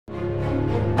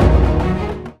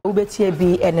Ubetia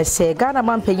be and say Ghana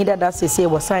man penny that say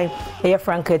was sign a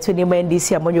frank to the man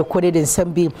this year when you quoted in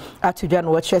some be at to John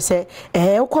what say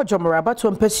a Jomara but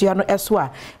to Persiano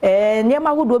Eswa and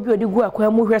Yama would be the work where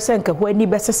Muher Senka when ni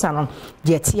best son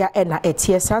yet here and a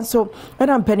tear sanso and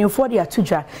I'm penny for the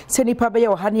atuja sending Pabaya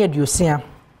or Honey Dusia.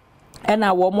 And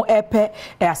our more epe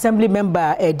assembly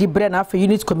member Dibre na for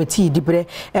unit committee Dibre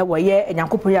waye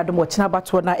Nyankopo Adom watching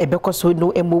about one ebeko so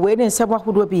no emwe ne nsema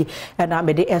hodo bi na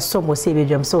me de eso mo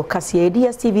sebedwam so kase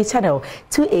DSTV channel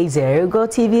 280 Go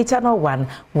TV channel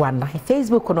 119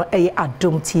 Facebook no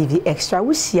Adom TV extra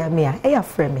wusia me a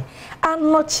frame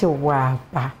anoche wa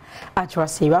ba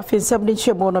atwase wa fin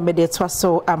 7 mo no me de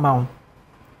twaso amount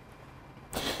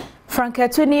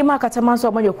Franketu ni makatamanso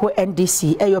amanyoko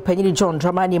NDC eyo panyini John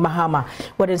Dramani Mahama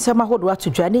wode nsema hodo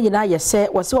atudwa ni nyina yese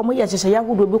wose wo moye hyehye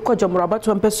yahodo bi kwadwomro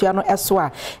abato mpesua no eso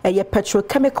a eye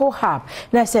petrochemical hub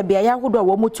na se bia yahodo a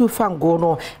wo mutu fango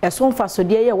no eso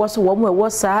mfasode ye wose wo mo ewo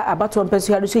saa abato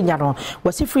mpesua no nya no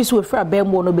wose free so efra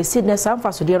bemmo no besi ne saa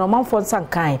mfasode no manfo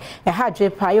nsankan ha dwe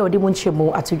pa ye odi mu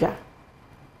nchemu atudwa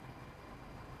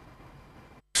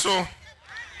so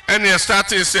any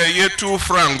starting say ye 2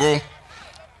 frango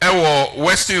ewo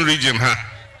western region ha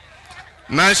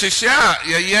na shishia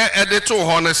ye edito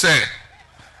ho ne say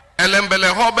elembele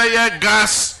ho be ye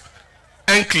gas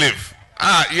enclave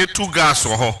ye 2 gas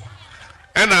ho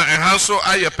ena enhanso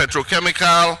aye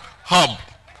petrochemical hub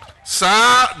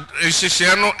sa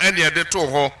shishia no ene edito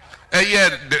ho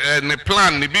ne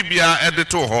plan ne bibia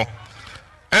edito ho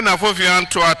ena fofia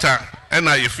nto ata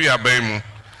ena ye fi aban mu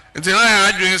nti na ya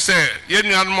adwen say ye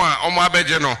nuanom a omo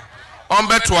abeje no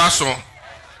ombeto aso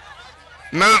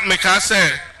na meka say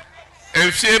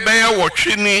efie beye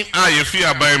wotwini ayefi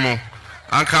aban mu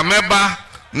anka meba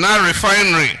na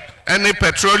refinery any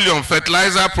petroleum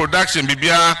fertilizer production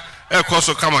bibia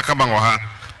ekoso kama wo ha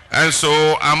and so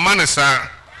amanesa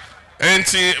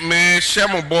enti me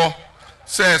hyemobo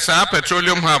say sa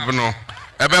petroleum hub no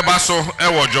ebeba so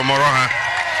ewo Jomoro ha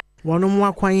wono mu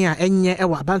akwan a enye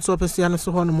ewa abanto opesua no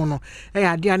so hono mu no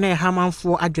ade na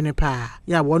hamanfo adwene pa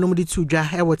ya wono mu di tudwa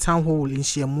ewo town hall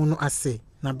nhyiamu no ase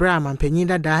na bra mampanyin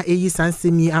dada eyi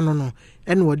sansemi ano no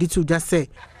ene wodi tudwa se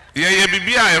ye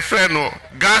bibia e frɛ no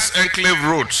gas enclave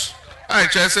roads ai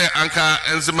che se anka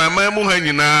enzimama mu ha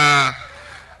nyina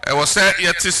ewo se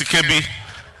yete sika bi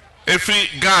every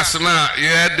gas na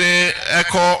ye de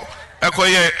eko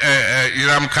ye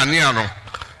iram kania no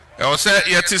ewo se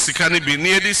yete sika ne bi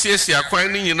ne de siesie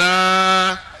akwan ni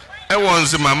nyina ewo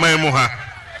nzimama mu ha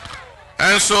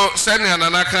enso sene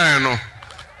anana kan no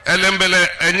elembele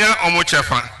enya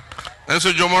omochefa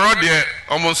enso Jomoro de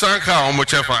omonsanka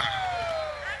omochefa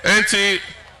enti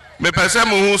me pese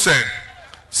mu hu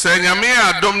se nyame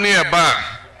Adom ne eba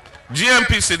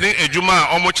GMPC ni ejuma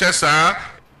omochesa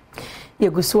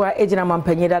Yegusua ejina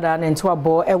mampanyi dada na nto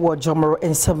abo ewo Jomoro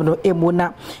ensem no emu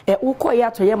na ukọ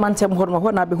ya to ye mantem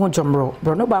ho na be hu Jomoro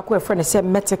bro no ba ko efre ne se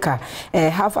metika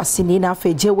half asini na afa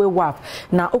jewe wap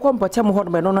na ukọ mpotem ho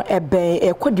no no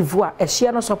ebe Cote d'Ivoire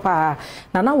ehye no so pa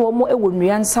na wo mo ewo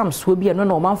nuan samso bi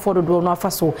no manfo dodo no afa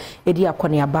so edi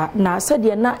akone aba na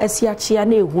sede na asiachia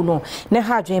na ehu no ne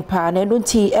ha adwen pa na no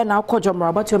nti na ukọ Jomoro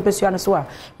abato mpesua no so a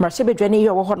marche bedwane ye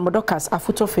wo ho no dokas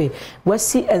afotofe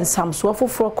wasi ensamso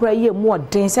afoforo kra ye mu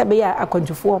den sebe ya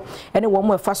akwanjufo ene wo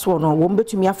mo efaso no wo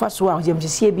mbetumi afaso a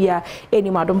yemjesie bia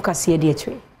eni madom kase de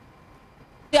etwe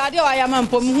ya de wa ya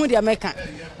mampom hu de meka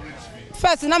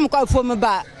first na mko afom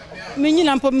ba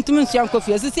menyina mpom tum nsuan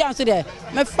kofi asisi anso de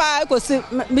me fa ekosi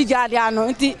me jade ano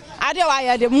nti ade wa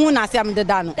ya de mu na asem de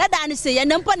da no dada ni se ye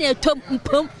nampo na etom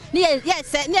mpom ni ye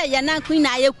se ni ye nan kun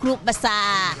na ye kru basa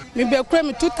me be kru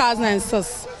me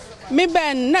 2006 me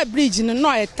ben na bridge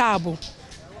no e table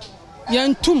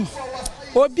yentum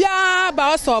obia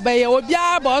ba osobeye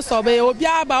obia ba osobeye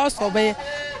obia ba osobeye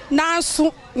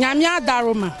nansu nyame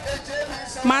adaroma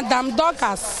madam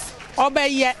Dorcas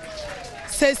obeye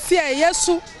sesie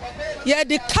yesu ye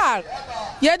di car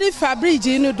ye di fabric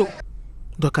ni do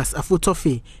Dorcas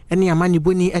afotofe ene amani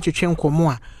boni etwetwe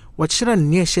nkomo a wachira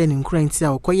ne ehye ne nkranti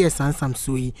a okoye sansam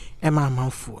soyi ema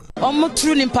amanfo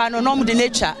true nimpa no no de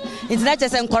nature nti na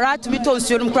chese nkora to to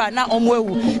nsuo no kra na omo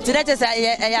ewu nti na chese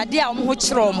yade a omo ho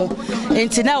kire omo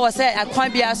nti na wo se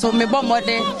akwan bia so me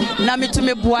bomode na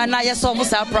metumi bua na ye solve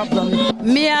that problem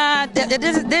me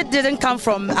they didn't come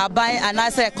from Abai and I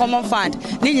say common fund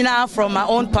ni nyina from my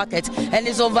own pocket and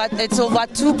it's over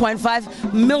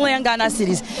 2.5 million Ghana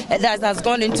cedis that has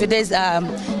gone into this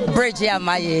bridge here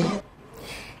my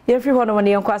Yɛmfiri hɔ no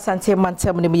ne yɛnkɔ asante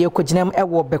mantem ne me yɛkɔgyinam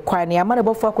ɛwɔ bekwan ne amane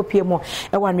bɔfo akɔpie mu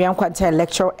ɛwɔ anwea nkwanta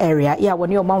lecture area ya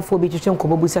wɔne ɔmanfo bi twetwe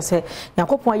nkɔbɔbusa sɛ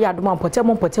Nyankopɔn yɛ adom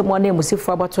ampɔtɛm na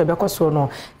emusifo abato ɛbɛkɔ so no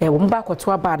wɔn ba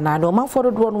akɔto aba na ɔmanfo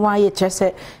dodoɔ no ayɛ kyerɛ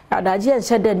sɛ adagye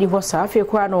nhyɛ da ni hɔ saa afei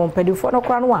kora no mpadifo no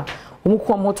kora no a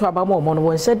omuko moto aba mo no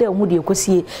won hyɛ da hu de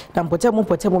ekosie na mpɔtɛm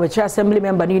bɛkyerɛ assembly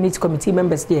member ne unity committee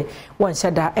members de won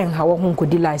hyɛ da enha wo hu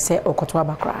nkodi lai sɛ ɔkɔto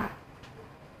aba kora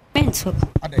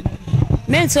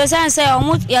Mento say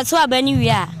omu yeto abani wi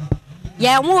a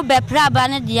ye mu be pra aba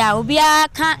ne dia obi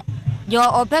aka yo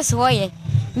opese wo ye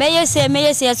meye se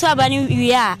yeto abani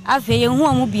wi a afa ye hu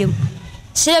omu biem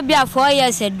se bia 4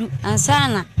 years edu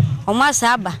ansana omu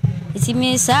asa aba iti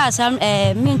mi sa asam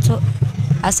mento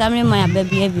asamle ma ba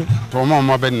bia bi to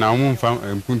mo be na mu mfa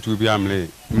mpuntu bi amle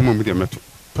mu mi de meto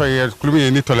to ye kulumi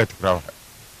ye ni toilet pra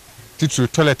titru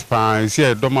toilet pa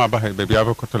se do ma ba ba bia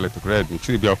ba ko toilet pra bi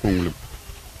chiri bia ko ngulum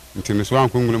ntimi so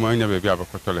anko ngulum anya ba bia ba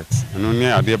ko toilet no ne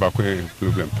ade ba ko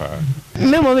problem pa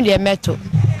me mo mi de meto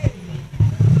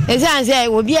ezan se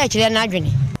obi a kire na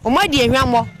adwene o mo de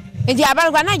ehwammo nti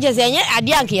abarwa na je se enye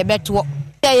ade anke ye beto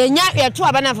ye nya yeto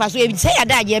aba na fa so e se ya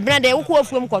da je bra de wo ko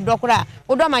afuom ko dokora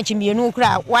wo do ma chimienu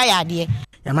kra wa ya ade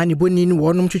Yamani boni ni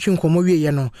wonom twetwe nkomo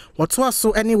wiye no woto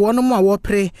aso ene wonom a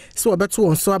wopre se obeto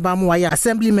won so aba mo ya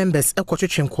assembly members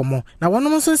ekotwetwe nkomo na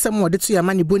wonom nso nsem wode to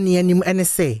Yamani boni anim ene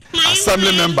se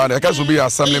assembly member de ka so be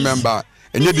assembly member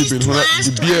enye di bin huna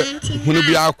di bie hunu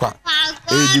bi akwa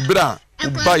di bra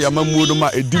ba Yamamu no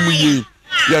ma edimu ye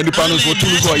ya nipa no so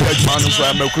tulu so ya adwuma no so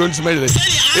ya makro ntime de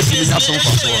esimi nya so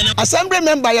mfa so assembly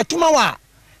member yetuma wa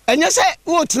enye se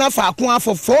wo tena fa ako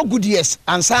afọ 4 good years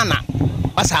ansana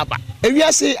basaba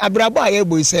ewiase abrabo aye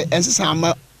boy se ensesa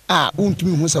ama a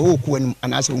untumi hu se wo ku anim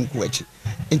anase wonku achi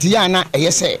enti ya na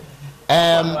eye se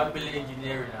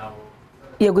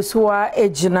Yegusuwa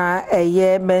ejina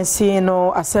eye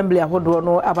mensino assembly ahodo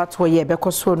no abato ye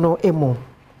bekoso no emu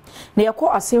ne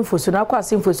yakọ asimfoso na akọ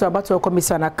asimfoso abato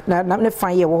commissioner na ne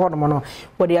fan ye wo hono no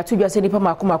wo de atudwa se nipa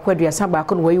makoma aduasa ba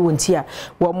ko no wayi wonti a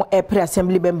wo mo epre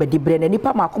assembly member di bre na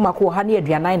nipa makoma ko ha ne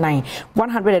aduanan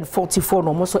 144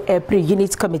 no mo so epre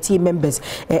unit committee members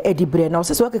di bre na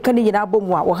so wakeka ne nyina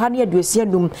abomu a wo ha ne aduasia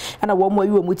num na wo mo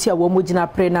ayi wo muti a wo mo gina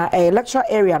pre na lecture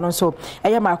area no so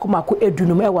eye makoma ko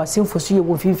edunum e wa asimfoso ye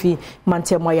wo fifi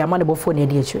mantemo ya mane bofo ne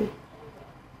di echi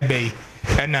Bay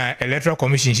and electoral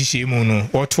commission shishi mu no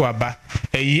woto aba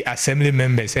eyi assembly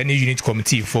members any unit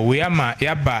committee for we ama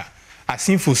yaba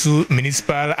asinfosu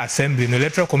municipal assembly no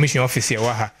electoral commission office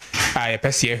wa ha a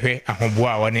yepese ehwe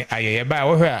ahoboa woni ayeye ba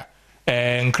wo hwe a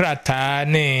nkrata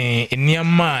ne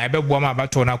niamma ebeboa ma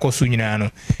abato na koso nyina no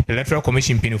electoral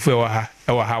commission pinifu wa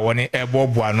ha woni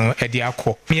eboboa no edi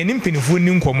akọ me pinifu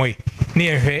ni nkomoi ne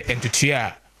ehwe entutu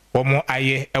a wo mo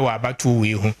aye e wa abato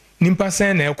we hu nimpa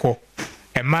sen na ekọ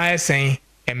Ema esen,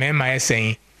 emema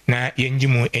esen na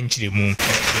yenjimu enchirimu.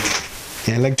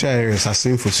 The electoral areas are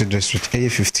same for district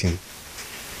A15.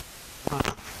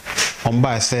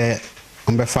 Omba say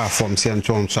ombe far from say and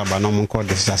to so aba no mon call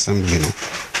this assembly no.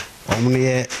 Omne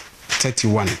ye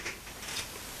 31.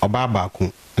 Oba ba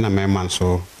ku na mema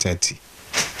so 30.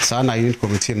 Sa na unit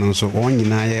committee no so won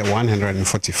nyina ye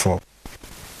 144.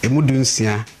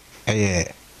 Emudunsia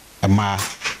eye ema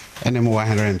NM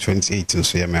 128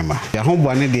 so yemema ya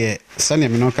hombo ne de sane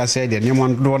me no ka say de nyemo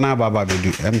do na baba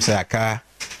bedu say aka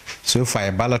so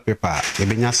far ballot paper e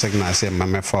benya signal say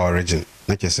mama for origin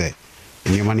na ke say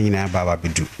nyemo ni na baba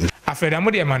bedu afeda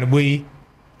mo de man boyi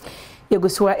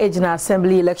Yegusuwa ejina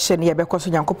assembly election ye bekoso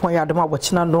Nyankopon ya Adom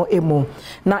abochina no emu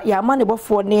na ya amane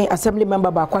bofo ne assembly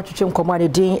member ba kwatwetwe nkomo ne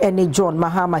din ene John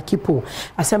Mahama Kipo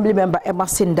assembly member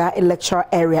Emasinda electoral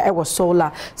area e was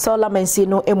solar mensi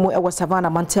no emu e was Savannah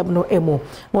Mantem no emu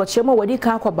no chemo wadi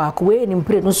ka akwa ba ko we ni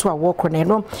mpire no so a wo kro ne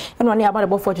no eno ne amane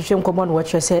bofo twetwe nkomo no wo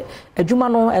se adwuma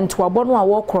no ento abo no a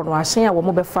wo kro no ahyen a wo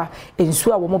mo befa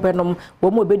ensu a wo mo benom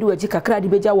wo mo bedu agi kakra di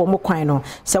beja wo mo kwan no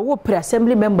se wo pre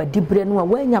assembly member dibre no a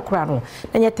wanya kra no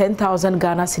Nanya 10,000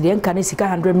 Ghana cedi nkane sika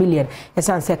 100 million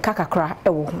esanse kakakra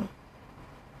ewo hu.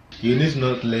 You need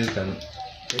not less than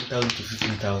 10,000 to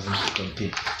 15,000 to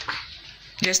campaign.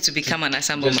 Just to become an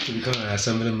assemblyman. Just to become an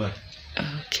assemblyman.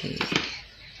 Okay.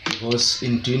 Because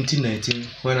in 2019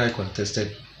 when I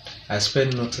contested I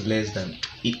spent not less than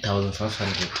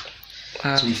 8,500.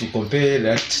 Wow. So if you compare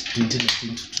that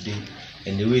 2019 to today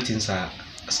and the way things are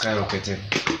skyrocketing,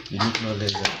 you need not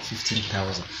less than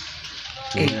 15,000.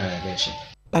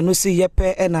 Anusi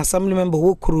yepe en assembly member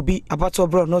wo kurubi abato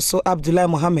bro no so Abdullah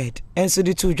Mohammed enso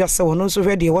di tu dwase wono so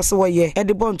hwede wo se wo ye e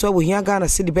de bonto abohia Ghana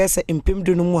cedi bese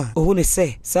impemdu no mu a ohu ne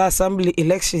se sa assembly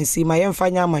elections ma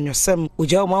yemfanya amanyosem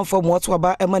oja manfo mo to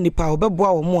aba ema nipa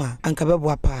obeboa wo mu a anka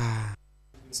beboa pa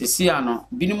Sisia no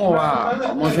binom wa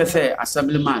mo hwe se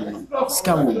assemblyman no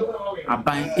sika wo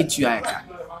aban etua eka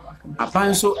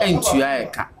aban so entua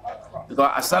eka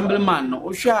because assemblyman no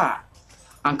ohwa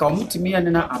anka omutimi ya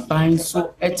na aban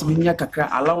so etimi nya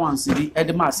kakra allowance di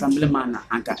edema assemblyman na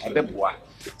anka ebeboa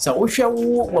sa ohwa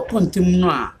wo wapontem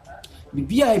no a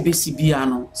bibia ebesi bia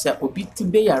no se obi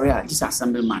tibe yare a dis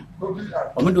assemblyman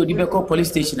omedo di beko police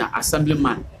station a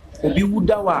assemblyman obi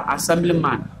wudawa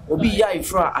assemblyman obi ya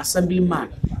ifra assemblyman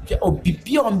obi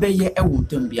bia ombe ye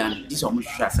ewuntem bia no dis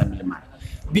omohwa assemblyman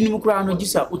binim kura no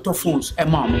gisa utophones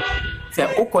emam se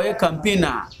okoye campaign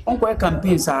a onkoye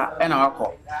campaign sa ena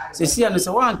wako se sia no se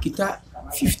wan kita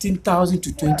 15,000 to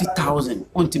 20,000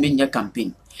 ontime nya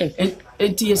campaign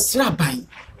enti yesra ban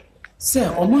se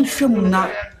omonhwem na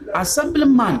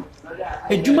assemblyman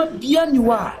eduma bia ni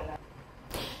wa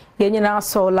yenyina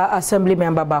sola assembly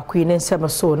member ba queen nsem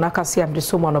so na kase amde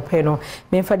so monope no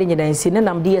memfa de nyina nsi ne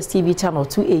nam DSTV channel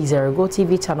 280 Go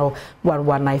TV channel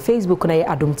 119 Facebook na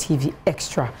Adom TV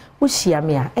extra wo hia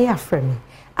me a eya frame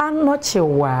anoche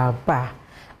wa ba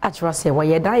atwa se wa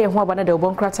ye da ye ho aba na de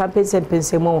obon krata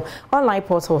pensem online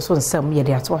portal so nsem ye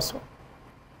de ato so